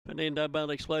Fernando Bale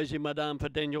Explosive Madame for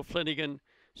Daniel Flanagan.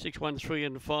 6, 1, 3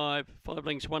 and 5. 5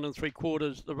 lengths 1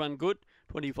 3/4. The run good.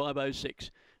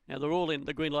 25.06. Now they're all in.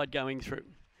 The green light going through.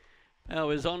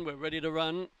 Power is on. We're ready to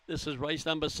run. This is race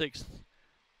number 6.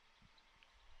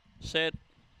 Set.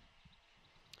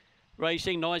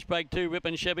 Racing, nice break 2, Rip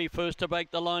and Chevy first to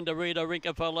break the line to Rita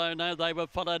Rinka Folona. They were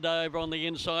followed over on the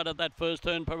inside of that first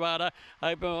turn, Parada.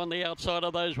 Over on the outside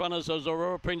of those runners as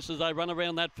Aurora Prince as they run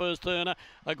around that first turner.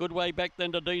 A good way back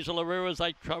then to Diesel Aurora as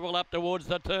they travel up towards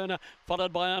the turner,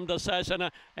 followed by Armed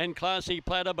Assassin and Classy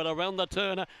Platter, but around the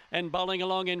turner and bowling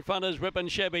along in front is Rip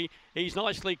and Chevy. He's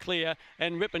nicely clear,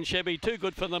 and Rip and Chevy too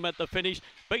good for them at the finish.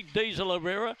 Beat Diesel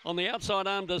Aurora on the outside,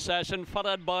 Armed Assassin,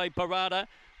 followed by Parada.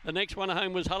 The next one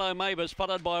home was Hello Mavis,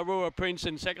 followed by Aurora Prince.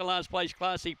 In second last place,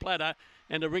 Classy Platter,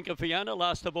 and Arinka Fiona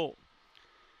last of all.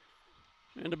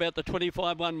 And about the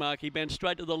 25-1 mark, he bent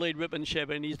straight to the lead, Rip and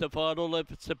Chevy, and he's defied all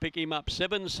efforts to pick him up.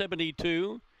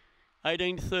 7.72,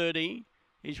 18.30.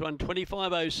 He's run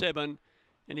 25.07,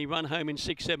 and he run home in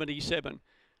 6.77.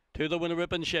 To the winner,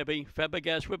 Rip and Chevy,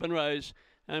 Fabregas, Rip and Rose,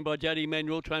 owned by Jody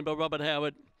Manuel, trained by Robert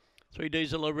Howard. 3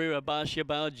 Diesel Aurora, Barcia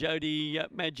Bar, Jody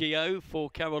Maggio for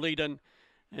Carol Eden.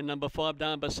 And number 5,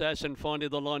 Darm Assassin, finding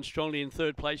the line strongly in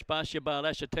third place. Barcia Bar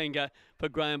Ashatenga for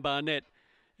Graham Barnett.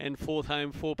 And fourth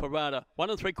home for Parada.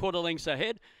 1 3/4 lengths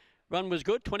ahead. Run was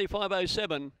good,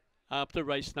 25.07 after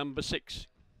race number 6.